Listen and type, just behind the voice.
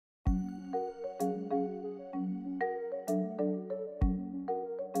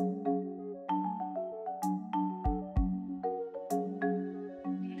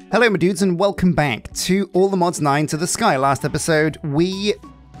Hello my dudes and welcome back to All the Mods 9 to the Sky. Last episode we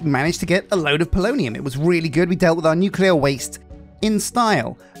managed to get a load of polonium. It was really good. We dealt with our nuclear waste in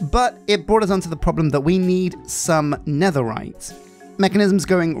style, but it brought us onto the problem that we need some netherite. Mechanism's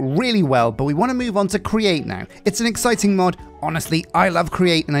going really well, but we want to move on to create now. It's an exciting mod. Honestly, I love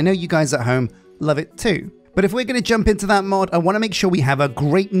create and I know you guys at home love it too. But if we're going to jump into that mod, I want to make sure we have a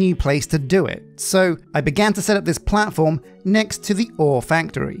great new place to do it. So I began to set up this platform next to the ore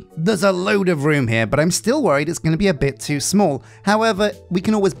factory. There's a load of room here, but I'm still worried it's going to be a bit too small. However, we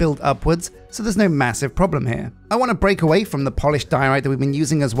can always build upwards, so there's no massive problem here. I want to break away from the polished diorite that we've been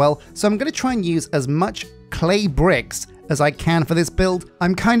using as well, so I'm going to try and use as much clay bricks as I can for this build.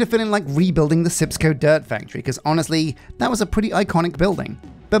 I'm kind of feeling like rebuilding the Sipsco dirt factory, because honestly, that was a pretty iconic building.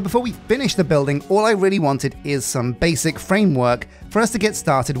 But before we finish the building, all I really wanted is some basic framework for us to get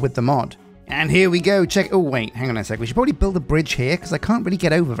started with the mod. And here we go, check, oh wait, hang on a sec, we should probably build a bridge here, because I can't really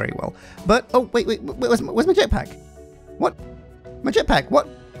get over very well. But, oh wait, where's my jetpack? What? My jetpack, what?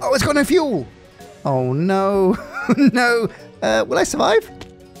 Oh, it's got no fuel! Oh no, no, will I survive?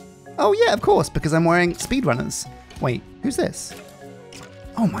 Oh yeah, of course, because I'm wearing speedrunners. Wait, who's this?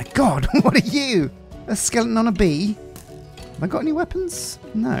 Oh my god, what are you? A skeleton on a bee? Have I got any weapons?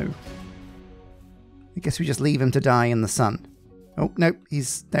 No. I guess we just leave him to die in the sun. Oh, no,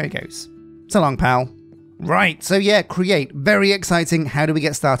 there he goes. So long, pal. Right, so yeah, create. Very exciting. How do we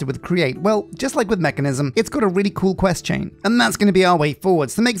get started with create? Well, just like with mechanism, it's got a really cool quest chain. And that's going to be our way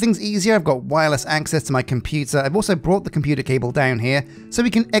forwards. To make things easier, I've got wireless access to my computer. I've also brought the computer cable down here so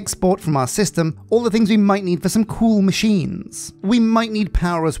we can export from our system all the things we might need for some cool machines. We might need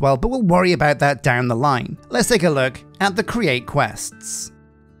power as well, but we'll worry about that down the line. Let's take a look at the create quests.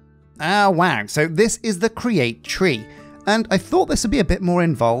 Ah, wow. So this is the create tree. And I thought this would be a bit more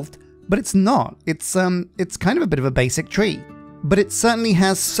involved. But it's not. It's kind of a bit of a basic tree. But it certainly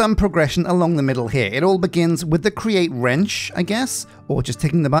has some progression along the middle here. It all begins with the create wrench, I guess, or just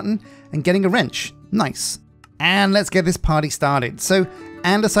taking the button and getting a wrench. Nice. And let's get this party started. So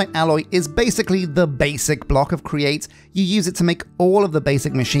andesite alloy is basically the basic block of create. You use it to make all of the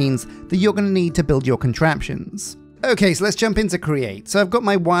basic machines that you're going to need to build your contraptions. Okay, so let's jump into create. So I've got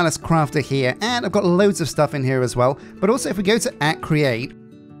my wireless crafter here, and I've got loads of stuff in here as well. But also if we go to @create,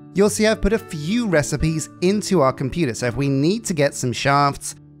 you'll see I've put a few recipes into our computer. So if we need to get some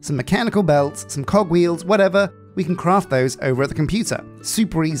shafts, some mechanical belts, some cogwheels, whatever, we can craft those over at the computer.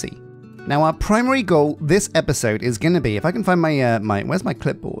 Super easy. Now our primary goal this episode is going to be, if I can find where's my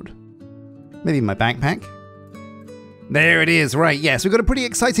clipboard? Maybe my backpack? There it is, right, yes, we've got a pretty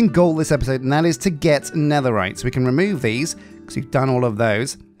exciting goal this episode, and that is to get netherite. So we can remove these, because we've done all of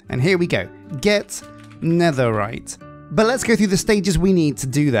those. And here we go, get netherite. But let's go through the stages we need to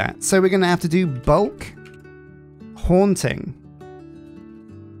do that. So we're going to have to do bulk, haunting,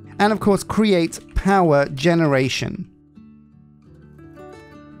 and of course create power generation.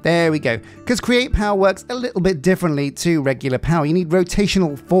 There we go. Because create power works a little bit differently to regular power. You need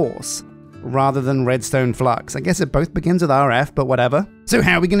rotational force rather than redstone flux. I guess it both begins with RF, but whatever. So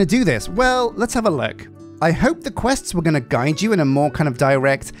how are we going to do this? Well, let's have a look. I hope the quests were going to guide you in a more kind of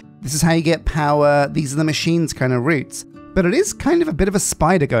direct, this is how you get power, these are the machines kind of routes. But it is kind of a bit of a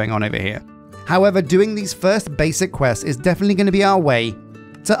spider going on over here. However, doing these first basic quests is definitely going to be our way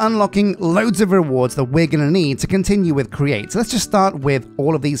to unlocking loads of rewards that we're going to need to continue with create. So let's just start with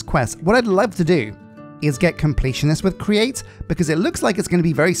all of these quests. What I'd love to do is get completionist with create, because it looks like it's going to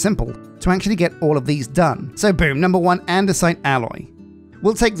be very simple to actually get all of these done. So boom, number one, andesite alloy.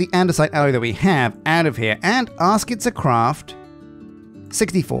 We'll take the andesite alloy that we have out of here and ask it to craft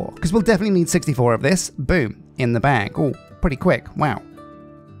 64, because we'll definitely need 64 of this. Boom, in the bag. Oh, pretty quick, wow.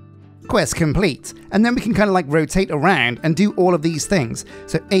 Quest complete. And then we can kind of like rotate around and do all of these things.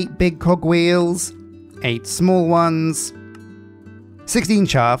 So 8 big cogwheels, 8 small ones, 16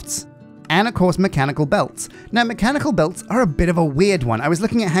 shafts, and of course mechanical belts. Now mechanical belts are a bit of a weird one. I was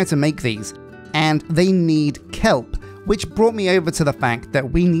looking at how to make these, and they need kelp, which brought me over to the fact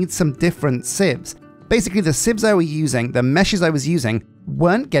that we need some different sieves. Basically the sieves I was using, the meshes I was using,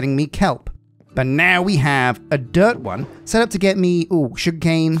 weren't getting me kelp. But now we have a dirt one set up to get me,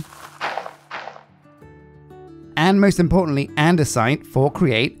 sugarcane, and most importantly, andesite for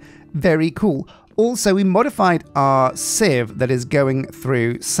create. Very cool. Also, we modified our sieve that is going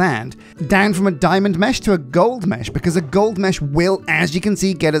through sand down from a diamond mesh to a gold mesh, because a gold mesh will, as you can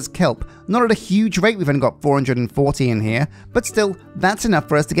see, get us kelp. Not at a huge rate, we've only got 440 in here, but still, that's enough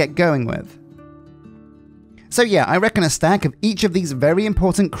for us to get going with. So yeah, I reckon a stack of each of these very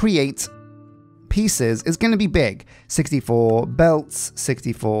important create pieces is going to be big. 64 belts,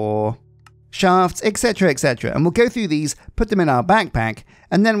 64 shafts, etc, etc. And we'll go through these, put them in our backpack,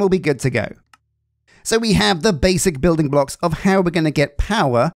 and then we'll be good to go. So we have the basic building blocks of how we're going to get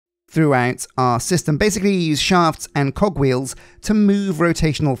power throughout our system. Basically, you use shafts and cogwheels to move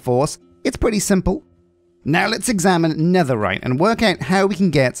rotational force. It's pretty simple. Now let's examine netherite and work out how we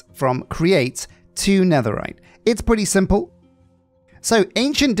can get from create to netherite. It's pretty simple. So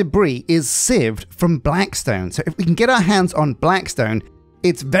ancient debris is sieved from blackstone. So if we can get our hands on blackstone,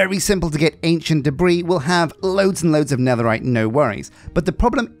 it's very simple to get ancient debris. We'll have loads and loads of netherite, no worries. But the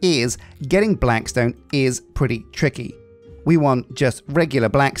problem is getting blackstone is pretty tricky. We want just regular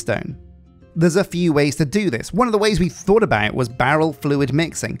blackstone. There's a few ways to do this. One of the ways we thought about was barrel fluid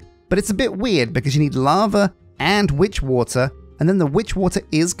mixing, but it's a bit weird because you need lava and witch water, and then the witch water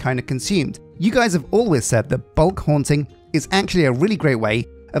is kind of consumed. You guys have always said that bulk haunting is actually a really great way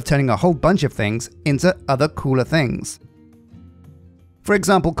of turning a whole bunch of things into other cooler things. For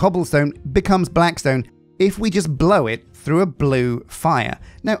example, cobblestone becomes blackstone if we just blow it through a blue fire.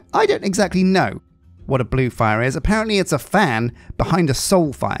 Now, I don't exactly know what a blue fire is. Apparently it's a fan behind a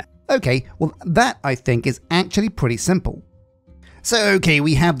soul fire. Okay, well that I think is actually pretty simple. So okay,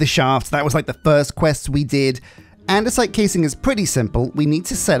 we have the shafts. That was like the first quest we did. Andesite casing is pretty simple. We need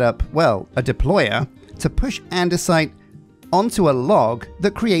to set up, well, a deployer to push andesite onto a log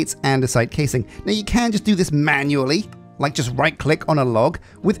that creates andesite casing. Now you can just do this manually, like just right click on a log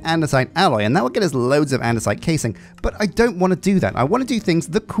with andesite alloy, and that will get us loads of andesite casing, but I don't want to do that. I want to do things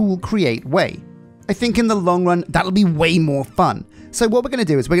the cool create way. I think in the long run, that'll be way more fun. So what we're going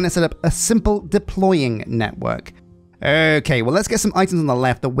to do is we're going to set up a simple deploying network. Okay, well let's get some items on the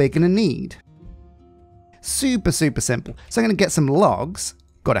left that we're going to need. Super simple. So I'm going to get some logs.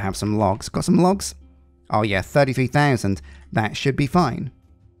 Got to have some logs. Got some logs? Oh yeah, 33,000. That should be fine.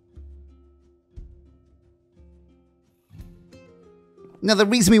 Now the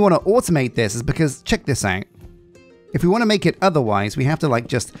reason we want to automate this is because, check this out. If we want to make it otherwise, we have to like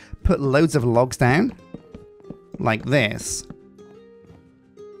just put loads of logs down. Like this.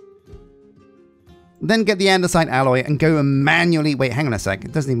 Then get the andesite alloy and go and manually, wait, hang on a sec,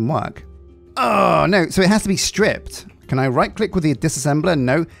 it doesn't even work. Oh no, so it has to be stripped. Can I right click with the disassembler?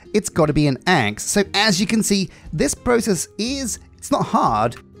 No, it's got to be an axe. So as you can see, this process it's not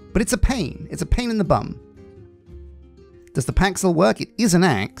hard, but it's a pain. It's a pain in the bum. Does the paxel work? It is an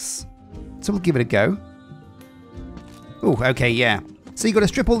axe. So we'll give it a go. Oh, okay, yeah. So you got to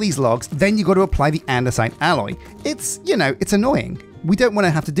strip all these logs, then you got to apply the andesite alloy. It's, you know, it's annoying. We don't want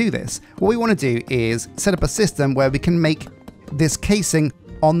to have to do this. What we want to do is set up a system where we can make this casing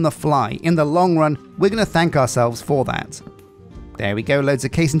on the fly. In the long run, we're going to thank ourselves for that. There we go, loads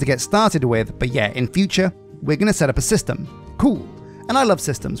of casing to get started with, but yeah, in future, we're going to set up a system. Cool. And I love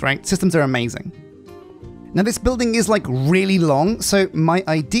systems, right? Systems are amazing. Now this building is like really long, so my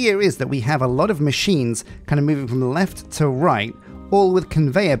idea is that we have a lot of machines kind of moving from left to right, all with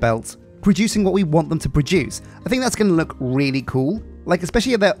conveyor belts, producing what we want them to produce. I think that's going to look really cool, like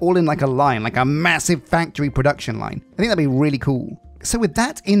especially if they're all in like a line, like a massive factory production line. I think that'd be really cool. So with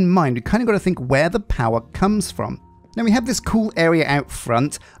that in mind, we kind of got to think where the power comes from. Now we have this cool area out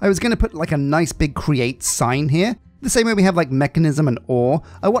front. I was going to put like a nice big create sign here. The same way we have like mechanism and ore,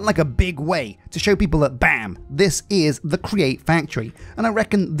 I want like a big way to show people that bam, this is the create factory. And I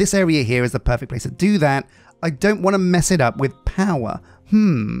reckon this area here is the perfect place to do that. I don't want to mess it up with power.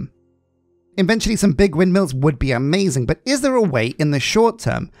 Eventually some big windmills would be amazing, but is there a way in the short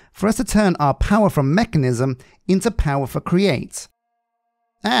term for us to turn our power from mechanism into power for create?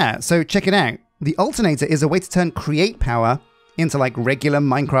 So check it out. The alternator is a way to turn create power into like regular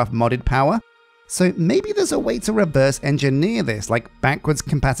Minecraft modded power. So maybe there's a way to reverse engineer this, like backwards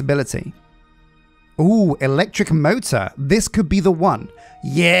compatibility. Ooh, electric motor. This could be the one.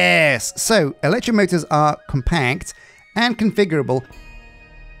 Yes! So electric motors are compact and configurable.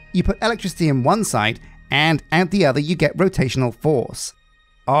 You put electricity in one side and out the other you get rotational force.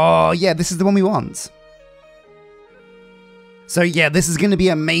 Oh yeah, this is the one we want. So yeah, this is going to be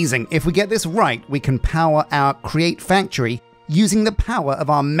amazing. If we get this right, we can power our create factory using the power of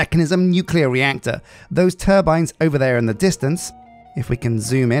our mechanism nuclear reactor. Those turbines over there in the distance, if we can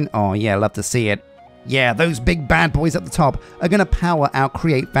zoom in, oh yeah, love to see it. Yeah, those big bad boys at the top are going to power our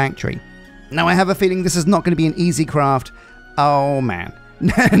create factory. Now I have a feeling this is not going to be an easy craft. Oh man,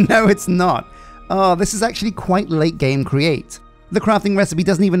 no it's not. Oh, this is actually quite late game create. The crafting recipe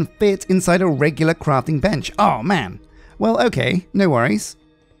doesn't even fit inside a regular crafting bench. Oh man. Well, okay, no worries.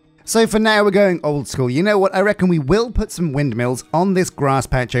 So for now we're going old school. You know what, I reckon we will put some windmills on this grass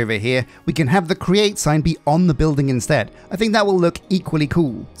patch over here. We can have the create sign be on the building instead. I think that will look equally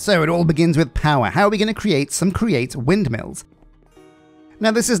cool. So it all begins with power. How are we going to create some create windmills? Now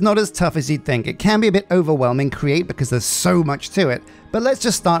this is not as tough as you'd think. It can be a bit overwhelming create because there's so much to it, but let's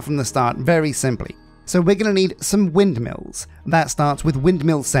just start from the start very simply. So we're going to need some windmills. That starts with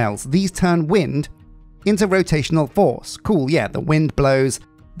windmill cells. These turn wind into rotational force. Cool, yeah, the wind blows,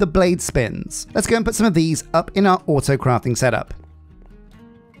 the blade spins. Let's go and put some of these up in our auto crafting setup.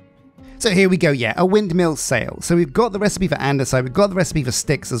 So here we go, yeah, a windmill sail. So we've got the recipe for andesite, we've got the recipe for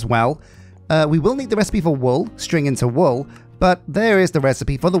sticks as well. We will need the recipe for wool, string into wool, but there is the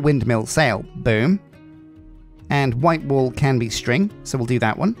recipe for the windmill sail. Boom. And white wool can be string, so we'll do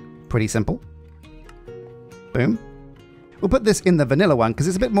that one. Pretty simple. Boom. We'll put this in the vanilla one because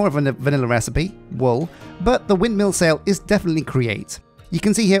it's a bit more of a vanilla recipe, wool, but the windmill sail is definitely create. You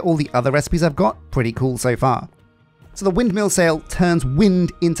can see here all the other recipes I've got, pretty cool so far. So the windmill sail turns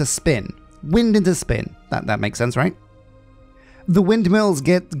wind into spin. Wind into spin. That makes sense, right? The windmills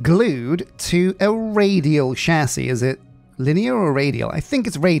get glued to a radial chassis. Is it linear or radial? I think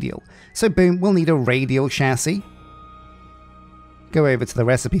it's radial. So boom, we'll need a radial chassis. Go over to the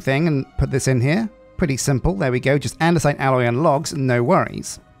recipe thing and put this in here. Pretty simple, there we go, just andesite alloy and logs, no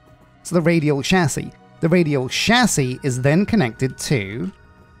worries. So the radial chassis. The radial chassis is then connected to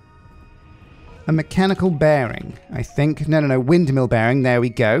a mechanical bearing, I think. No, windmill bearing, there we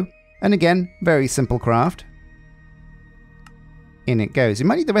go. And again, very simple craft. In it goes. You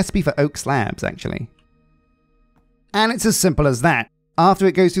might need the recipe for oak slabs, actually. And it's as simple as that. After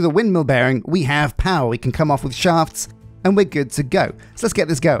it goes through the windmill bearing, we have power. We can come off with shafts, and we're good to go. So let's get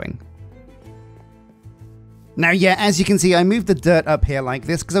this going. Now, yeah, as you can see, I moved the dirt up here like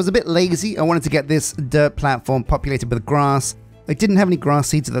this because I was a bit lazy. I wanted to get this dirt platform populated with grass. I didn't have any grass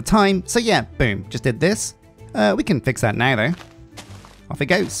seeds at the time, so yeah, boom, just did this. We can fix that now, though. Off it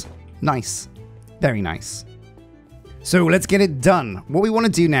goes. Nice. Very nice. So let's get it done. What we want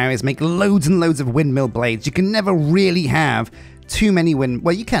to do now is make loads and loads of windmill blades. You can never really have too many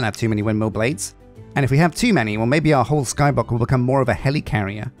well, you can have too many windmill blades. And if we have too many, well, maybe our whole skyblock will become more of a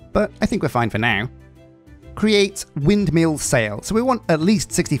helicarrier. But I think we're fine for now. Create windmill sail. So we want at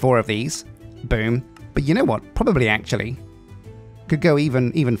least 64 of these. Boom. But you know what? Probably actually could go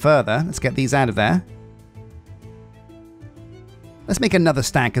even further. Let's get these out of there. Let's make another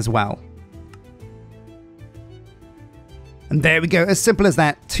stack as well. And there we go, as simple as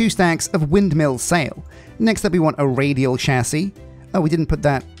that, 2 stacks of windmill sail. Next up we want a radial chassis. Oh, we didn't put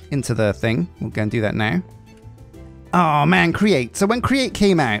that into the thing. We'll go and do that now. Oh man, Create. So when Create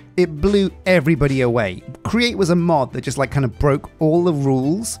came out, it blew everybody away. Create was a mod that just like kind of broke all the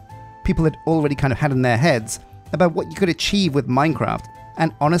rules people had already kind of had in their heads about what you could achieve with Minecraft.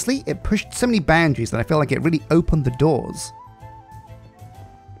 And honestly, it pushed so many boundaries that I feel like it really opened the doors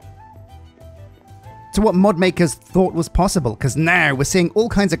to what mod makers thought was possible, because now we're seeing all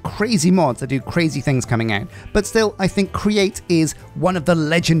kinds of crazy mods that do crazy things coming out. But still, I think Create is one of the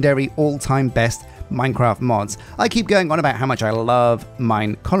legendary all-time best Minecraft mods. I keep going on about how much I love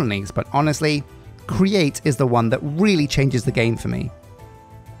mine colonies, but honestly, Create is the one that really changes the game for me.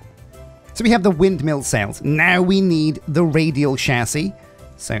 So we have the windmill sails. Now we need the radial chassis.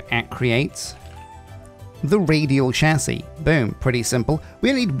 So at Create, the radial chassis. Boom, pretty simple.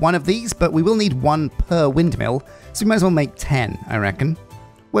 We only need 1 of these, but we will need 1 per windmill, so we might as well make 10, I reckon.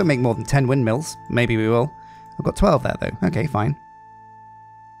 Won't make more than 10 windmills. Maybe we will. I've got 12 there, though. Okay, fine.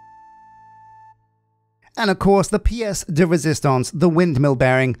 And of course, the pièce de résistance, the windmill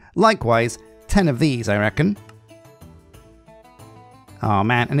bearing. Likewise, 10 of these, I reckon. Oh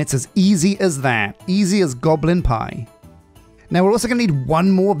man, and it's as easy as that. Easy as goblin pie. Now we're also going to need 1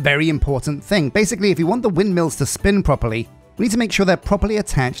 more very important thing. Basically, if you want the windmills to spin properly, we need to make sure they're properly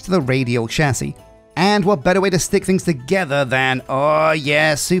attached to the radial chassis. And what better way to stick things together than, oh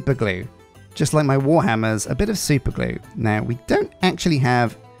yeah, super glue. Just like my Warhammers, a bit of super glue. Now, we don't actually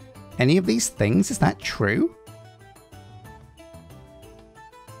have any of these things, is that true?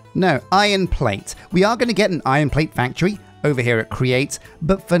 No, iron plate. We are going to get an iron plate factory over here at Create,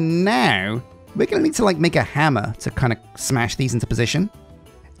 but for now, we're going to need to like make a hammer to kind of smash these into position.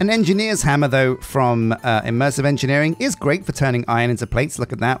 An engineer's hammer though from immersive engineering is great for turning iron into plates.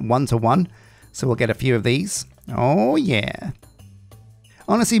 Look at that, 1-to-1. So we'll get a few of these. Oh yeah.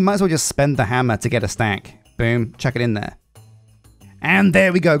 Honestly, might as well just spend the hammer to get a stack. Boom, chuck it in there. And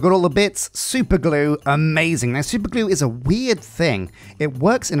there we go, got all the bits. Super glue, amazing. Now super glue is a weird thing. It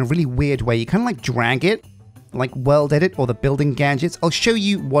works in a really weird way. You kind of like drag it, like World Edit or the building gadgets. I'll show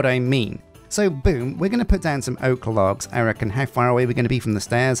you what I mean. So boom, we're going to put down some oak logs. I reckon how far away we're going to be from the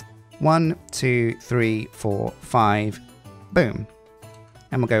stairs. 1, 2, 3, 4, 5. Boom.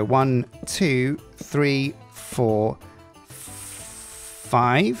 And we'll go 1, 2, 3, 4,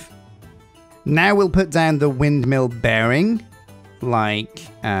 5. Now we'll put down the windmill bearing. like,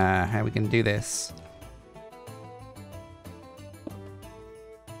 how are we going to do this?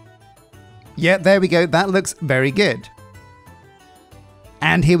 Yeah, there we go. That looks very good.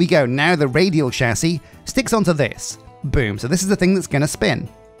 And here we go. Now the radial chassis sticks onto this. Boom. So this is the thing that's going to spin.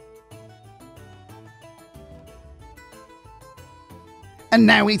 And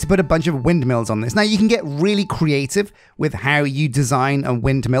now we need to put a bunch of windmills on this. Now you can get really creative with how you design a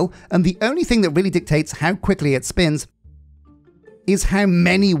windmill, and the only thing that really dictates how quickly it spins is how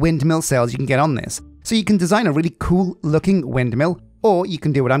many windmill cells you can get on this. So you can design a really cool looking windmill, or you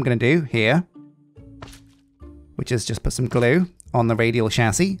can do what I'm going to do here, which is just put some glue on the radial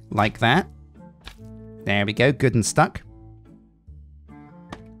chassis like that. There we go, good and stuck.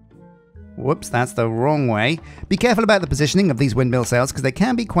 Whoops, that's the wrong way. Be careful about the positioning of these windmill cells because they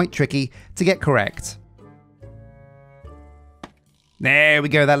can be quite tricky to get correct. There we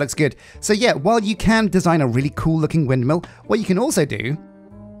go, that looks good. So yeah, while you can design a really cool looking windmill, what you can also do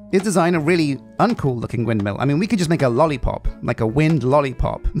is design a really uncool looking windmill. I mean, we could just make a lollipop, like a wind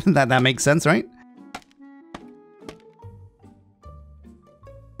lollipop. that makes sense, right?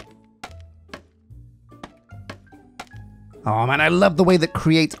 Oh man, I love the way that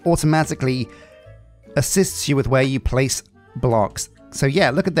Create automatically assists you with where you place blocks. So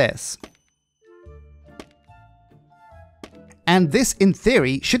yeah, look at this. And this, in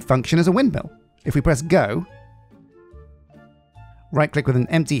theory, should function as a windmill. If we press go, right-click with an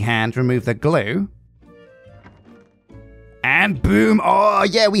empty hand, remove the glue, and boom! Oh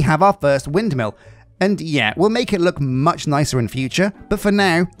yeah, we have our first windmill. And yeah, we'll make it look much nicer in future, but for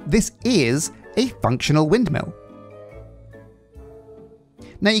now, this is a functional windmill.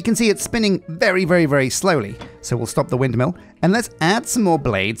 Now you can see it's spinning very, very, very slowly, so we'll stop the windmill, and let's add some more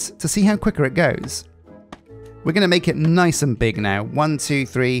blades to see how quicker it goes. We're going to make it nice and big now. 1, 2,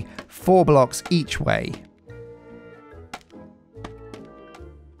 3, 4 blocks each way.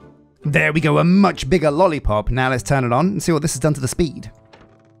 There we go, a much bigger lollipop. Now let's turn it on and see what this has done to the speed.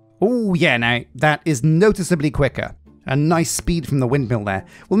 Oh yeah, now that is noticeably quicker. A nice speed from the windmill there.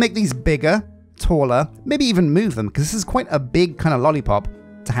 We'll make these bigger, taller, maybe even move them, because this is quite a big kind of lollipop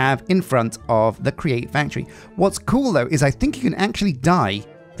to have in front of the Create factory. What's cool though is I think you can actually dye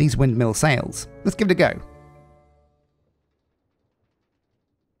these windmill sails. Let's give it a go.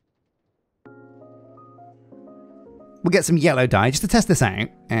 We'll get some yellow dye just to test this out,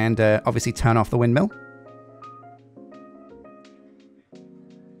 and obviously turn off the windmill.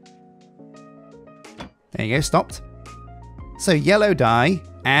 There you go, stopped. So yellow dye,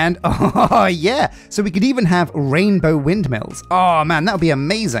 and oh yeah, so we could even have rainbow windmills. Oh man, that would be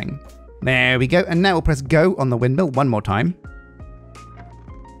amazing. There we go, and now we'll press go on the windmill one more time.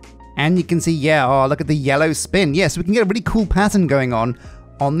 And you can see, yeah, oh look at the yellow spin. Yeah, so we can get a really cool pattern going on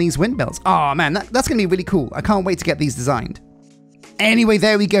these windmills. Oh man, that's going to be really cool. I can't wait to get these designed. Anyway,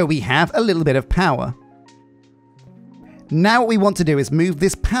 there we go. We have a little bit of power. Now what we want to do is move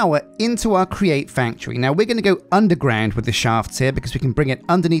this power into our Create factory. Now we're going to go underground with the shafts here because we can bring it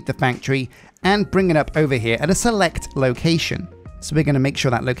underneath the factory and bring it up over here at a select location. So we're going to make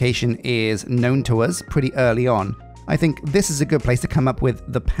sure that location is known to us pretty early on. I think this is a good place to come up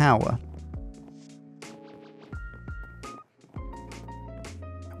with the power.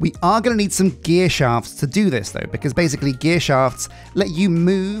 We are going to need some gear shafts to do this though, because basically gear shafts let you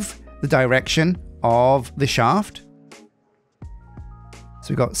move the direction of the shaft. So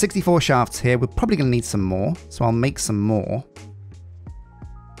we've got 64 shafts here. We're probably going to need some more, so I'll make some more.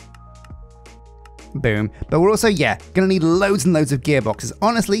 Boom. But we're also, yeah, going to need loads and loads of gearboxes.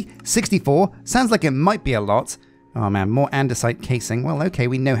 Honestly, 64 sounds like it might be a lot. Oh man, more andesite casing. Well, okay,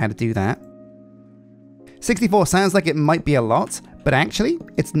 we know how to do that. 64 sounds like it might be a lot, but actually,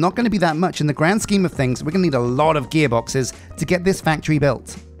 it's not going to be that much. In the grand scheme of things, we're going to need a lot of gearboxes to get this factory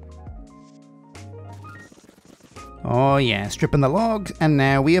built. Oh yeah, stripping the logs, and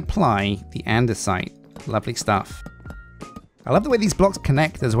now we apply the andesite. Lovely stuff. I love the way these blocks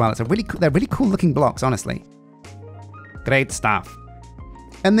connect as well. They're really cool looking blocks, honestly. Great stuff.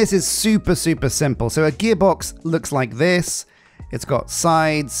 And this is super, super simple. So a gearbox looks like this. It's got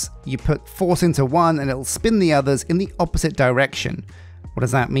sides, you put force into one and it'll spin the others in the opposite direction. What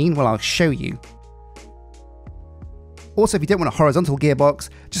does that mean? Well, I'll show you. Also, if you don't want a horizontal gearbox,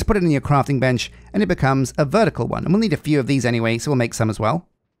 just put it in your crafting bench and it becomes a vertical one. And we'll need a few of these anyway, so we'll make some as well.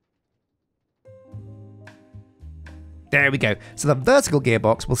 There we go. So the vertical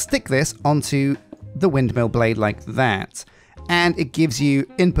gearbox will stick this onto the windmill blade like that. And it gives you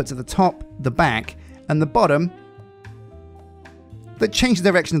inputs at the top, the back, and the bottom that change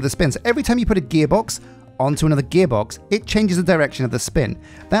the direction of the spin. So every time you put a gearbox onto another gearbox, it changes the direction of the spin.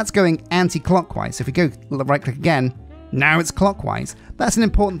 That's going anti-clockwise. So if we go right-click again, Now it's clockwise. That's an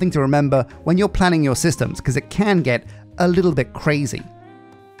important thing to remember when you're planning your systems, because it can get a little bit crazy.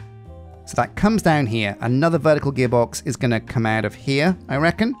 So that comes down here. Another vertical gearbox is going to come out of here, I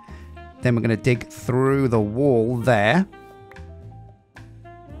reckon. Then we're going to dig through the wall there.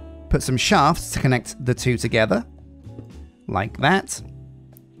 Put some shafts to connect the two together. Like that.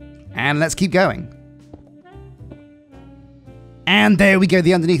 And let's keep going. And there we go.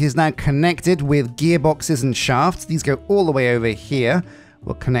 The underneath is now connected with gearboxes and shafts. These go all the way over here.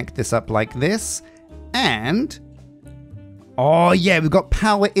 We'll connect this up like this. And... oh yeah, we've got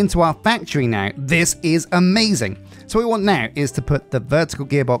power into our factory now. This is amazing. So what we want now is to put the vertical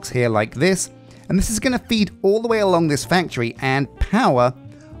gearbox here like this. And this is going to feed all the way along this factory and power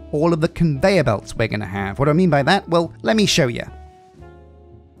all of the conveyor belts we're going to have. What do I mean by that? Well, let me show you.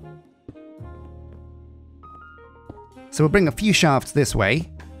 So we'll bring a few shafts this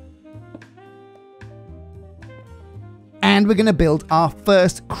way. And we're going to build our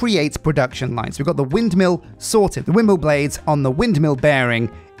first create production line. So we've got the windmill sorted, the windmill blades on the windmill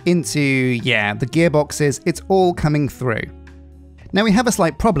bearing into, yeah, the gearboxes. It's all coming through. Now we have a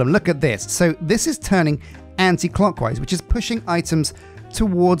slight problem. Look at this. So this is turning anti-clockwise, which is pushing items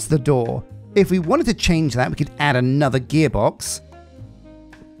towards the door. If we wanted to change that, we could add another gearbox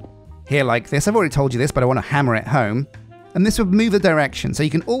here like this. I've already told you this, but I want to hammer it home. And this would move the direction, so you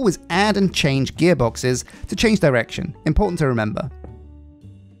can always add and change gearboxes to change direction. Important to remember.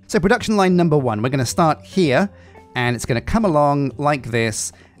 So production line number 1, we're going to start here, and it's going to come along like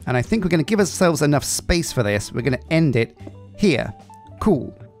this, and I think we're going to give ourselves enough space for this. We're going to end it here.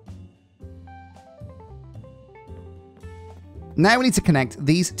 Cool. Now we need to connect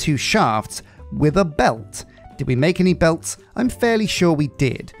these two shafts with a belt. Did we make any belts? I'm fairly sure we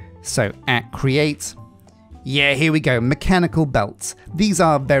did. So at create... yeah, here we go, mechanical belts. These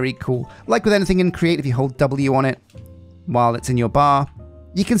are very cool. Like with anything in Create, if you hold W on it while it's in your bar,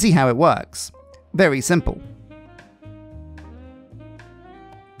 you can see how it works. Very simple.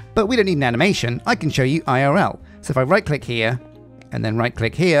 But we don't need an animation, I can show you IRL. So if I right click here, and then right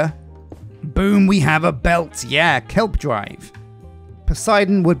click here, boom, we have a belt. Yeah, kelp drive.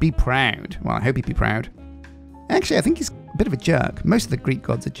 Poseidon would be proud. Well, I hope he'd be proud. Actually, I think he's a bit of a jerk. Most of the Greek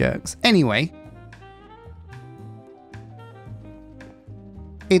gods are jerks. Anyway,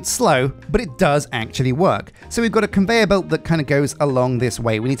 it's slow, but it does actually work. So we've got a conveyor belt that kind of goes along this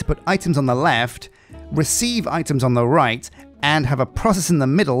way. We need to put items on the left, receive items on the right, and have a process in the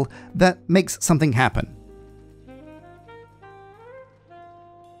middle that makes something happen.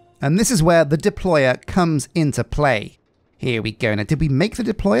 And this is where the deployer comes into play. Here we go. Now, did we make the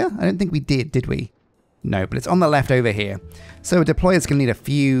deployer? I don't think we did we? No, but it's on the left over here. So a deployer's going to need a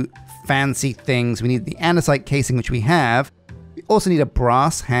few fancy things. We need the andesite casing, which we have. We also need a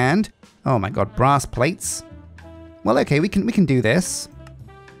brass hand. Oh my god, brass plates. Well, okay, we can do this.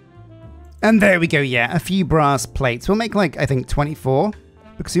 And there we go, yeah, a few brass plates. We'll make like, I think, 24,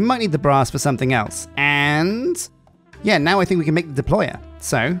 because we might need the brass for something else. And yeah, now I think we can make the deployer.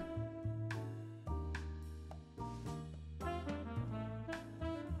 So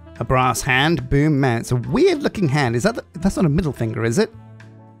a brass hand, boom, man, it's a weird looking hand. Is that that's not a middle finger, is it?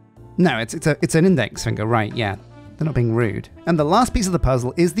 No, it's an index finger, right? Yeah. They're not being rude. And the last piece of the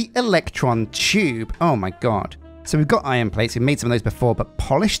puzzle is the electron tube. Oh my god. So we've got iron plates, we made some of those before, but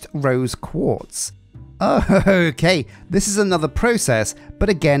polished rose quartz. Oh, okay. This is another process, but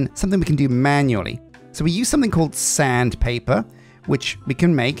again, something we can do manually. So we use something called sandpaper, which we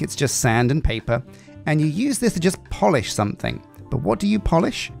can make. It's just sand and paper. And you use this to just polish something. But what do you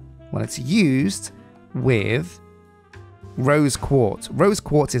polish? Well, it's used with rose quartz. Rose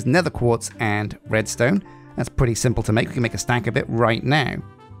quartz is nether quartz and redstone. That's pretty simple to make. We can make a stack of it right now.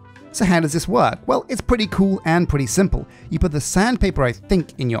 So how does this work? Well, it's pretty cool and pretty simple. You put the sandpaper, I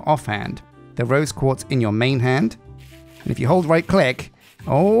think, in your offhand, the rose quartz in your main hand, and if you hold right click,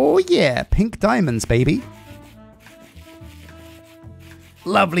 oh yeah, pink diamonds, baby.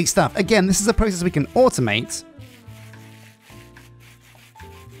 Lovely stuff. Again, this is a process we can automate.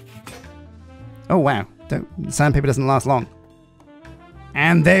 Oh wow, the sandpaper doesn't last long.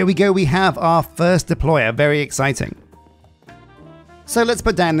 And there we go, we have our first deployer. Very exciting. So let's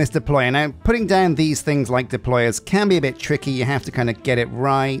put down this deployer. Now, putting down these things like deployers can be a bit tricky. You have to kind of get it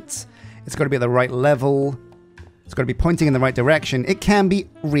right. It's got to be at the right level. It's got to be pointing in the right direction. It can be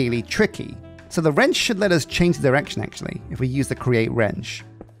really tricky. So the wrench should let us change the direction, actually, if we use the create wrench.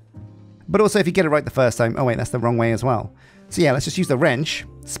 But also, if you get it right the first time... oh wait, that's the wrong way as well. So yeah, let's just use the wrench,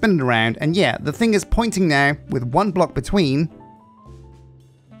 spin it around, and yeah, the thing is pointing now with one block between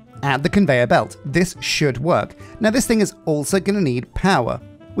at the conveyor belt. This should work. Now this thing is also going to need power,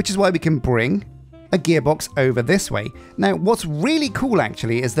 which is why we can bring a gearbox over this way. Now, what's really cool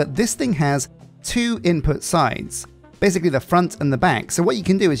actually is that this thing has two input sides, basically the front and the back. So what you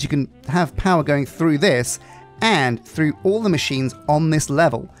can do is you can have power going through this and through all the machines on this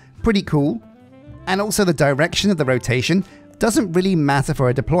level. Pretty cool. And also the direction of the rotation doesn't really matter for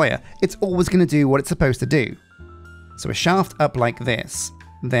a deployer. It's always going to do what it's supposed to do. So a shaft up like this,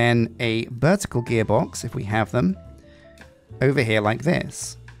 then a vertical gearbox, if we have them, over here like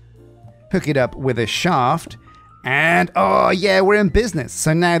this. Hook it up with a shaft, and oh yeah, we're in business.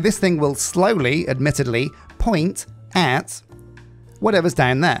 So now this thing will slowly, admittedly, point at whatever's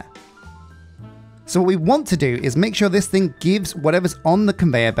down there. So what we want to do is make sure this thing gives whatever's on the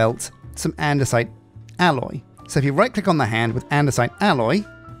conveyor belt some andesite alloy. So if you right click on the hand with andesite alloy,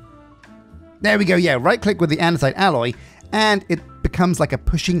 there we go, yeah, right click with the andesite alloy, and it becomes like a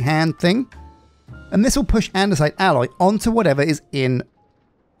pushing hand thing. And this will push andesite alloy onto whatever is in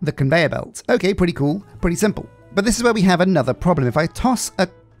the conveyor belt. Okay, pretty cool, pretty simple. But this is where we have another problem. If I toss a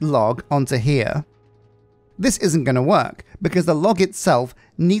log onto here, this isn't going to work because the log itself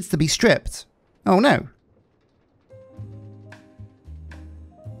needs to be stripped. Oh no.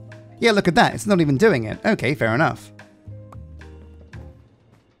 Yeah, look at that, it's not even doing it. Okay, fair enough.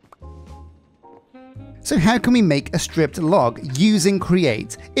 So how can we make a stripped log using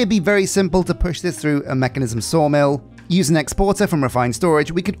Create? It'd be very simple to push this through a mechanism sawmill. Use an exporter from refined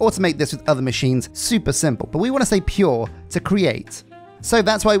storage. We could automate this with other machines, super simple, but we want to stay pure to Create. So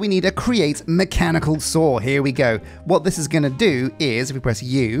that's why we need a Create mechanical saw. Here we go. What this is going to do is, if we press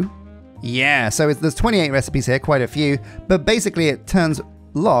U, yeah, so there's 28 recipes here, quite a few, but basically it turns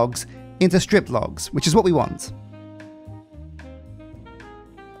logs into stripped logs, which is what we want.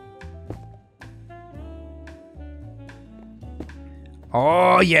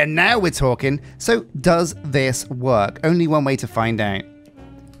 Oh yeah, now we're talking. So does this work? Only one way to find out.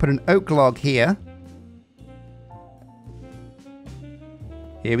 Put an oak log here.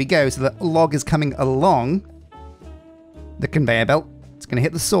 Here we go, so the log is coming along the conveyor belt. It's gonna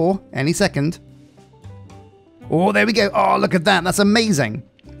hit the saw any second. Oh, there we go. Oh, look at that, that's amazing.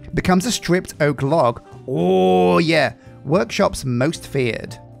 Becomes a stripped oak log. Oh yeah, workshop's most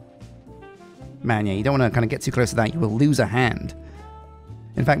feared. Man, yeah, you don't wanna kind of get too close to that, you will lose a hand.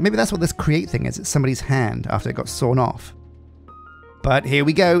 In fact, maybe that's what this Create thing is. It's somebody's hand after it got sawn off. But here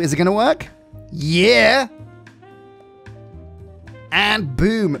we go. Is it going to work? Yeah! And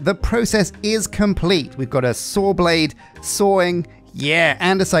boom, the process is complete. We've got a saw blade, sawing, yeah,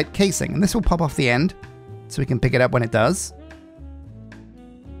 andesite casing. And this will pop off the end, so we can pick it up when it does.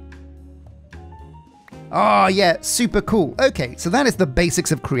 Oh yeah, super cool. Okay, so that is the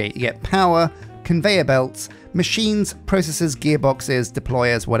basics of Create. You get power, conveyor belts, machines, processors, gearboxes,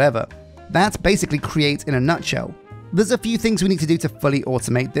 deployers, whatever. That's basically Create in a nutshell. There's a few things we need to do to fully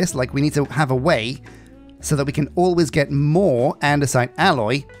automate this, like we need to have a way so that we can always get more andesite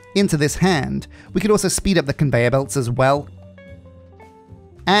alloy into this hand. We could also speed up the conveyor belts as well,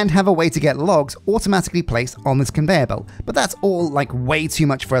 and have a way to get logs automatically placed on this conveyor belt. But that's all like way too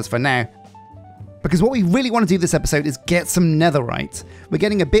much for us for now, because what we really want to do this episode is get some netherite. We're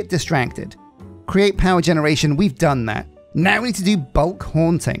getting a bit distracted. Create power generation, we've done that. Now we need to do bulk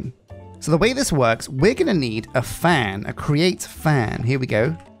haunting. So the way this works, we're going to need a fan, a Create fan. Here we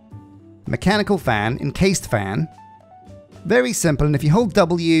go. Mechanical fan, encased fan. Very simple, and if you hold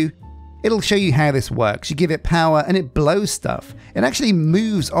W, it'll show you how this works. You give it power and it blows stuff. It actually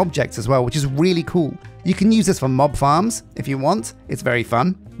moves objects as well, which is really cool. You can use this for mob farms if you want. It's very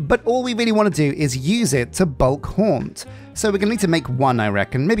fun. But all we really want to do is use it to bulk haunt. So we're going to need to make one, I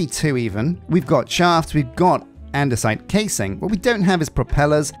reckon, maybe two even. We've got shafts, we've got andesite casing. What we don't have is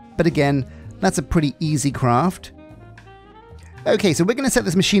propellers, but again, that's a pretty easy craft. Okay, so we're going to set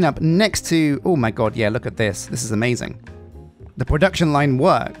this machine up next to... Oh my god, yeah, look at this. This is amazing. The production line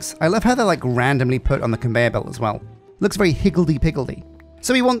works. I love how they're like randomly put on the conveyor belt as well. Looks very higgledy-piggledy.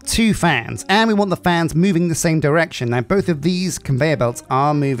 So we want two fans, and we want the fans moving the same direction. Now both of these conveyor belts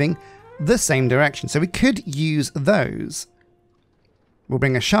are moving the same direction, so we could use those. We'll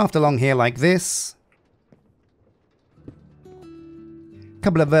bring a shaft along here like this. A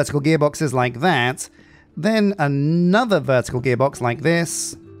couple of vertical gearboxes like that. Then another vertical gearbox like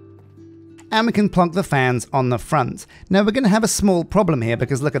this. And we can plonk the fans on the front. Now we're going to have a small problem here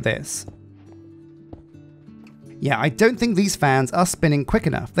because look at this. Yeah, I don't think these fans are spinning quick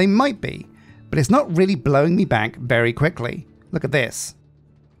enough. They might be, but it's not really blowing me back very quickly. Look at this.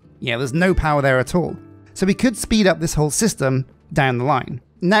 Yeah, there's no power there at all. So we could speed up this whole system down the line.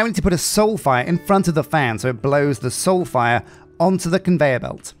 Now we need to put a soul fire in front of the fan so it blows the soul fire onto the conveyor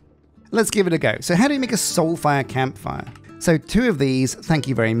belt. Let's give it a go. So how do you make a soul fire campfire? So two of these, thank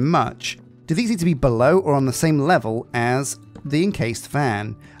you very much. Do these need to be below or on the same level as the encased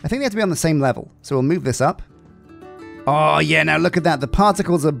fan? I think they have to be on the same level. So we'll move this up. Oh yeah, now look at that. The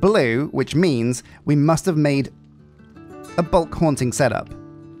particles are blue, which means we must have made a bulk haunting setup.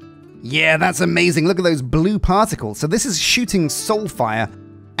 Yeah, that's amazing. Look at those blue particles. So this is shooting soul fire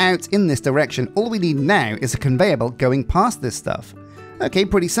out in this direction. All we need now is a conveyor belt going past this stuff. Okay,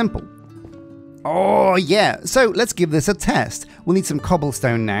 pretty simple. Oh yeah, so let's give this a test. We'll need some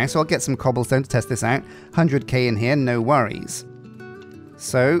cobblestone now, so I'll get some cobblestone to test this out. 100k in here, no worries.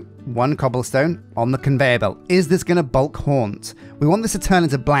 So, 1 cobblestone on the conveyor belt. Is this going to bulk haunt? We want this to turn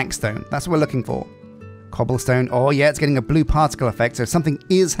into blackstone. That's what we're looking for. Cobblestone. Oh yeah, it's getting a blue particle effect, so something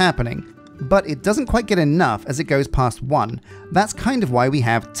is happening. But it doesn't quite get enough as it goes past 1. That's kind of why we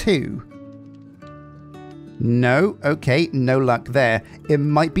have 2. No, okay, no luck there. It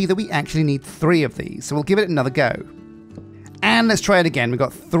might be that we actually need 3 of these, so we'll give it another go. And let's try it again. We've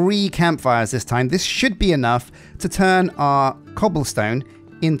got 3 campfires this time. This should be enough to turn our cobblestone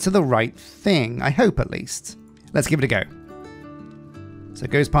into the right thing. I hope, at least. Let's give it a go. So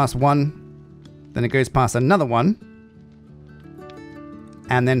it goes past 1, then it goes past another one,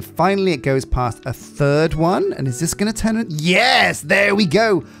 and then finally it goes past a 3rd one. And is this going to turn it? Yes, there we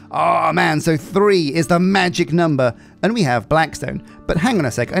go. Oh man, so 3 is the magic number, and we have blackstone. But hang on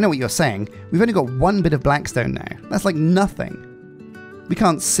a sec, I know what you're saying. We've only got 1 bit of blackstone now. That's like nothing. We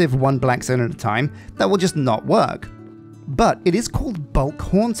can't sieve 1 blackstone at a time. That will just not work. But it is called bulk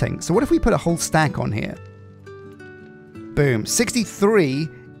haunting. So what if we put a whole stack on here? Boom, 63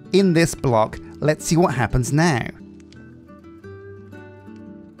 in this block. Let's see what happens now.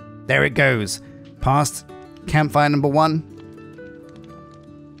 There it goes. Past campfire number 1.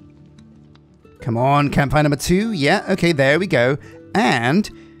 Come on, campfire number 2. Yeah, okay, there we go. And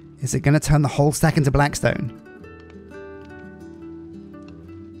is it going to turn the whole stack into blackstone?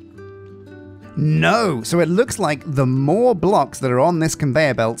 No. So it looks like the more blocks that are on this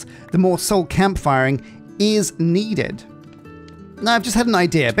conveyor belt, the more soul campfiring is needed. Now, I've just had an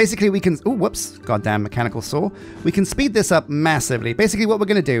idea. Basically, we can... Oh, whoops. Goddamn mechanical saw. We can speed this up massively. Basically, what we're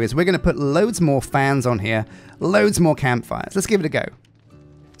going to do is we're going to put loads more fans on here, loads more campfires. Let's give it a go.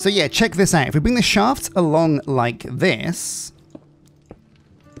 So yeah, check this out. If we bring the shaft along like this,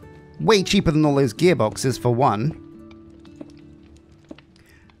 way cheaper than all those gearboxes for 1.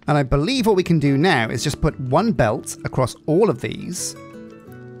 And I believe what we can do now is just put 1 belt across all of these.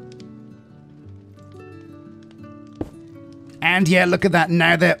 And yeah, look at that.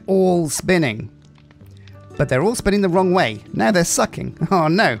 Now they're all spinning. But they're all spinning the wrong way. Now they're sucking. Oh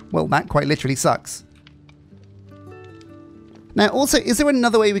no. Well, that quite literally sucks. Now also, is there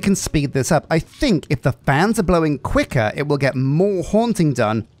another way we can speed this up? I think if the fans are blowing quicker, it will get more haunting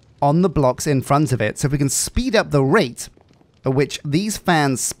done on the blocks in front of it. So if we can speed up the rate at which these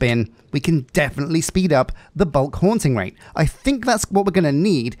fans spin, we can definitely speed up the bulk haunting rate. I think that's what we're going to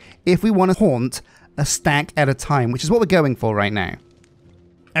need if we want to haunt a stack at a time, which is what we're going for right now.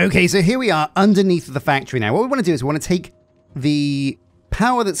 Okay, so here we are underneath the factory now. What we want to do is we want to take the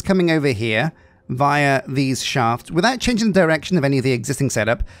power that's coming over here via these shafts without changing the direction of any of the existing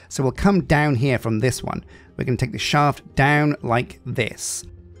setup. So we'll come down here from this one. We're going to take the shaft down like this.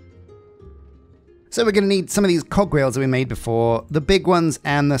 So we're going to need some of these cogwheels that we made before, the big ones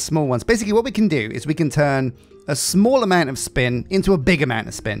and the small ones. Basically what we can do is we can turn a small amount of spin into a big amount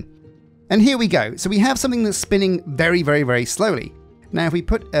of spin. And here we go. So we have something that's spinning very, very, very slowly. Now if we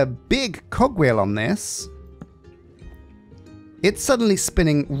put a big cogwheel on this, it's suddenly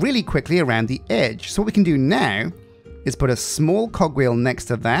spinning really quickly around the edge. So what we can do now is put a small cogwheel next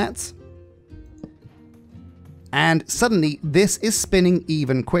to that. And suddenly this is spinning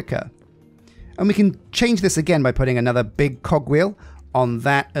even quicker. And we can change this again by putting another big cogwheel on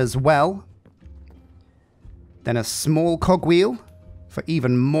that as well. Then a small cogwheel for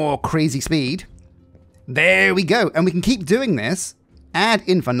even more crazy speed. There we go. And we can keep doing this ad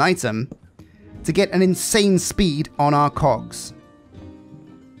infinitum to get an insane speed on our cogs.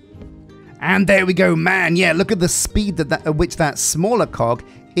 And there we go, man. Yeah, look at the speed at which that smaller cog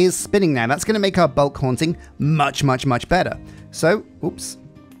is spinning now. That's going to make our bulk haunting much, much, much better. So, oops.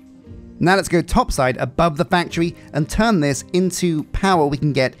 Now let's go topside above the factory and turn this into power we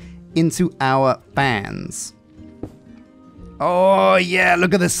can get into our fans. Oh yeah,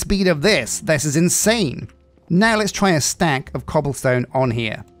 look at the speed of this. This is insane. Now let's try a stack of cobblestone on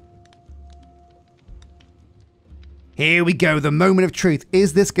here. Here we go, the moment of truth.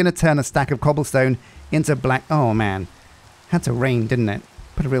 Is this going to turn a stack of cobblestone into black? Oh man, had to rain, didn't it?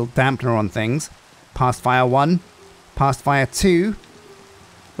 Put a real dampener on things. Past fire 1, past fire 2.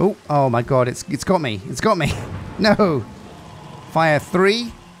 Oh my god, it's got me. It's got me. No. Fire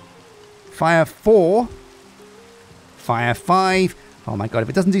 3. Fire 4. Fire 5. Oh my god, if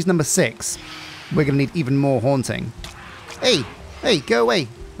it doesn't do number 6, we're going to need even more haunting. Hey, hey, go away.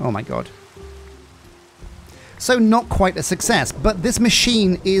 Oh my god. So not quite a success, but this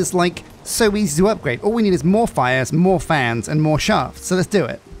machine is like so easy to upgrade. All we need is more fires, more fans, and more shafts. So let's do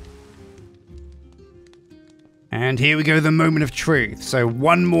it. And here we go, the moment of truth. So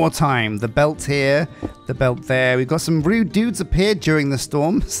one more time, the belt here, the belt there. We've got some rude dudes appeared during the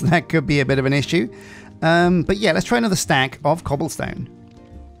storm, so that could be a bit of an issue. But yeah, let's try another stack of cobblestone.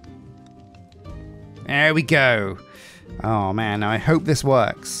 There we go. Oh man, I hope this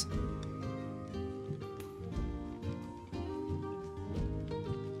works.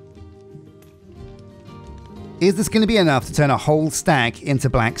 Is this going to be enough to turn a whole stack into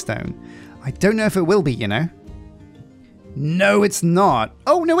blackstone? I don't know if it will be, you know. No, it's not.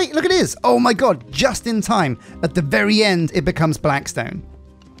 Oh, no, wait, look, it is. Oh my god, just in time. At the very end, it becomes blackstone.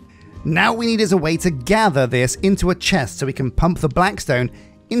 Now what we need is a way to gather this into a chest so we can pump the blackstone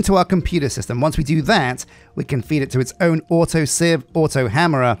into our computer system. Once we do that, we can feed it to its own auto sieve, auto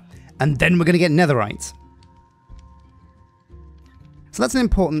hammerer, and then we're going to get netherite. So that's an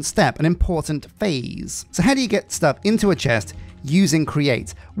important step, an important phase. So how do you get stuff into a chest using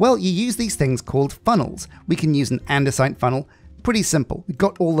create? Well, you use these things called funnels. We can use an andesite funnel. Pretty simple. We've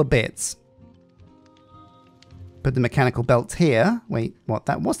got all the bits. Put the mechanical belt here. Wait, what?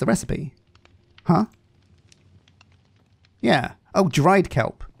 That was the recipe. Huh? Yeah. Oh, dried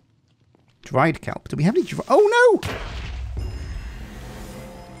kelp. Dried kelp. Do we have any oh, no!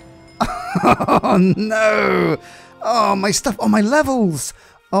 Oh, no! Oh, my stuff. Oh, my levels.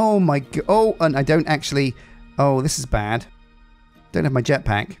 Oh, my god. Oh, and I don't actually... Oh, this is bad. Don't have my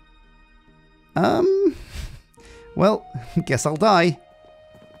jetpack. Well, guess I'll die.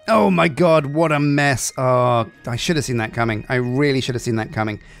 Oh my god, what a mess. Oh, I should have seen that coming. I really should have seen that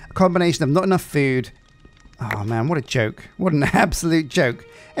coming. A combination of not enough food. Oh man, what a joke. What an absolute joke.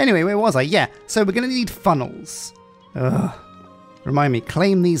 Anyway, where was I? Yeah, so we're going to need funnels. Ugh. Remind me,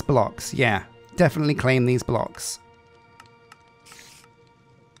 claim these blocks. Yeah, definitely claim these blocks.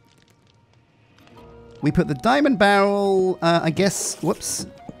 We put the diamond barrel, I guess, whoops,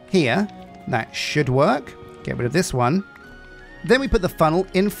 here. That should work. Get rid of this one. Then we put the funnel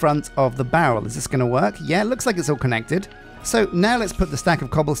in front of the barrel. Is this going to work? Yeah, it looks like it's all connected. So now let's put the stack of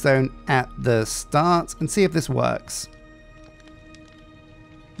cobblestone at the start and see if this works.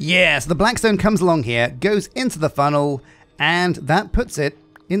 Yeah, so the blackstone comes along here, goes into the funnel, and that puts it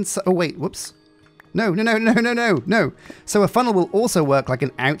inside. Oh, wait, whoops. No. So a funnel will also work like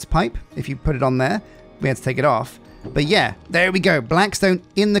an out pipe if you put it on there. We had to take it off. But yeah, there we go. Blackstone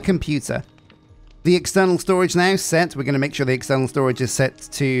in the computer. The external storage now set. We're going to make sure the external storage is set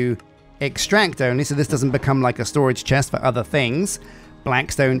to extract only, so this doesn't become like a storage chest for other things.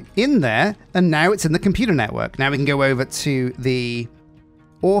 Blackstone in there, and now it's in the computer network. Now we can go over to the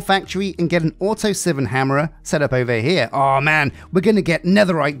ore factory and get an auto sieve and hammerer set up over here. Oh man, we're going to get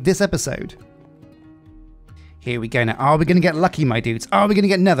netherite this episode. Here we go now. Are we going to get lucky, my dudes? Are we going to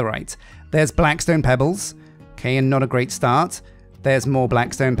get netherite? There's blackstone pebbles. Okay, and not a great start. There's more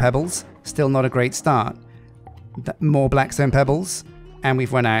blackstone pebbles. Still not a great start. More blackstone pebbles. And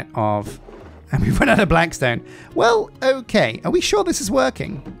we've run out of blackstone. Well, okay. Are we sure this is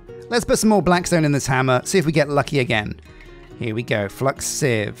working? Let's put some more blackstone in this hammer. See if we get lucky again. Here we go. Flux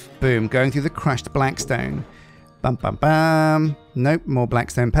sieve. Boom. Going through the crushed blackstone. Bum, bum, bum. Nope. More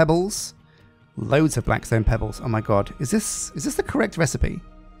blackstone pebbles. Loads of blackstone pebbles. Oh my god. Is this the correct recipe?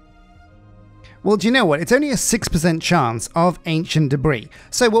 Well, do you know what? It's only a 6% chance of ancient debris.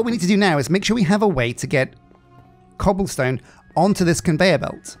 So what we need to do now is make sure we have a way to get cobblestone onto this conveyor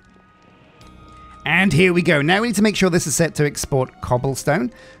belt. And here we go. Now we need to make sure this is set to export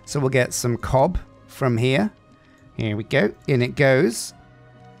cobblestone. So we'll get some cob from here. Here we go. In it goes.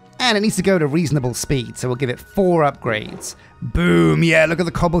 And it needs to go at a reasonable speed. So we'll give it 4 upgrades. Boom. Yeah, look at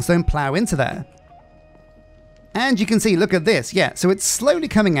the cobblestone plow into there. And you can see, look at this. Yeah, so it's slowly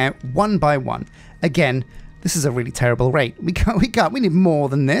coming out one by one. Again, this is a really terrible rate. We need more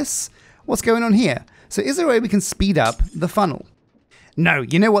than this. What's going on here? So is there a way we can speed up the funnel? No,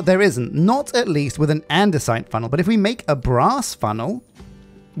 you know what? There isn't. Not at least with an andesite funnel. But if we make a brass funnel,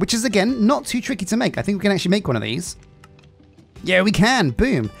 which is, again, not too tricky to make. I think we can actually make one of these. Yeah, we can.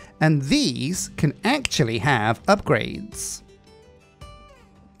 Boom. And these can actually have upgrades.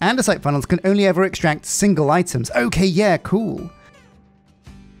 Andesite funnels can only ever extract single items. Okay, yeah, cool.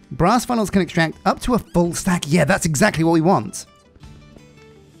 Brass funnels can extract up to a full stack. Yeah, that's exactly what we want.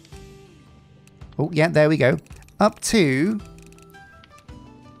 Oh, yeah, there we go. Up to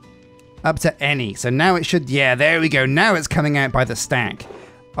any. So now it should, yeah, there we go. Now it's coming out by the stack.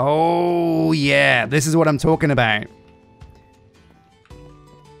 Oh, yeah, this is what I'm talking about.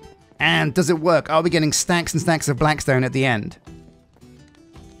 And does it work? Are we getting stacks and stacks of blackstone at the end?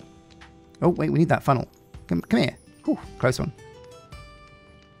 Oh, wait, we need that funnel. Come here. Ooh, close one.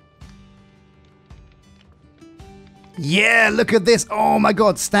 Yeah, look at this. Oh my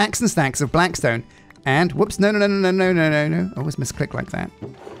god, stacks and stacks of blackstone. And, whoops, no. I always misclick like that.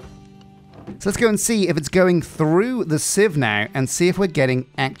 So let's go and see if it's going through the sieve now and see if we're getting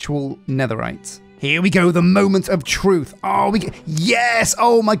actual netherite. Here we go, the moment of truth. Oh, yes!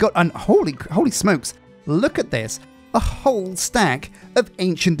 Oh my god, and holy smokes. Look at this. A whole stack of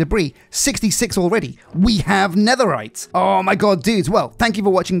ancient debris. 66 already. We have netherite. Oh my god, dudes. Well, thank you for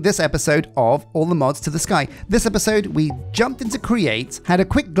watching this episode of All the Mods to the Sky. This episode, we jumped into Create, had a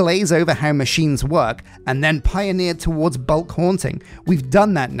quick glaze over how machines work, and then pioneered towards bulk haunting. We've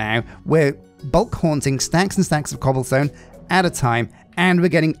done that now. We're bulk haunting stacks and stacks of cobblestone at a time, and we're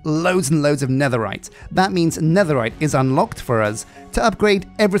getting loads and loads of netherite. That means netherite is unlocked for us to upgrade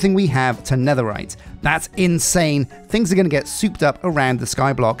everything we have to netherite. That's insane. Things are going to get souped up around the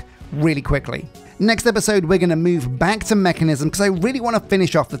skyblock really quickly. Next episode, we're going to move back to Mechanism because I really want to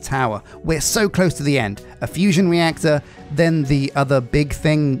finish off the tower. We're so close to the end. A fusion reactor, then the other big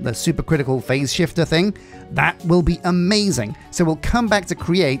thing, the supercritical phase shifter thing. That will be amazing. So we'll come back to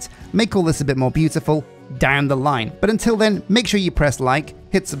Create, make all this a bit more beautiful down the line. But until then, make sure you press like,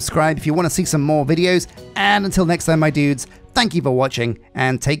 hit subscribe if you want to see some more videos, and until next time, my dudes, thank you for watching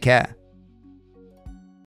and take care.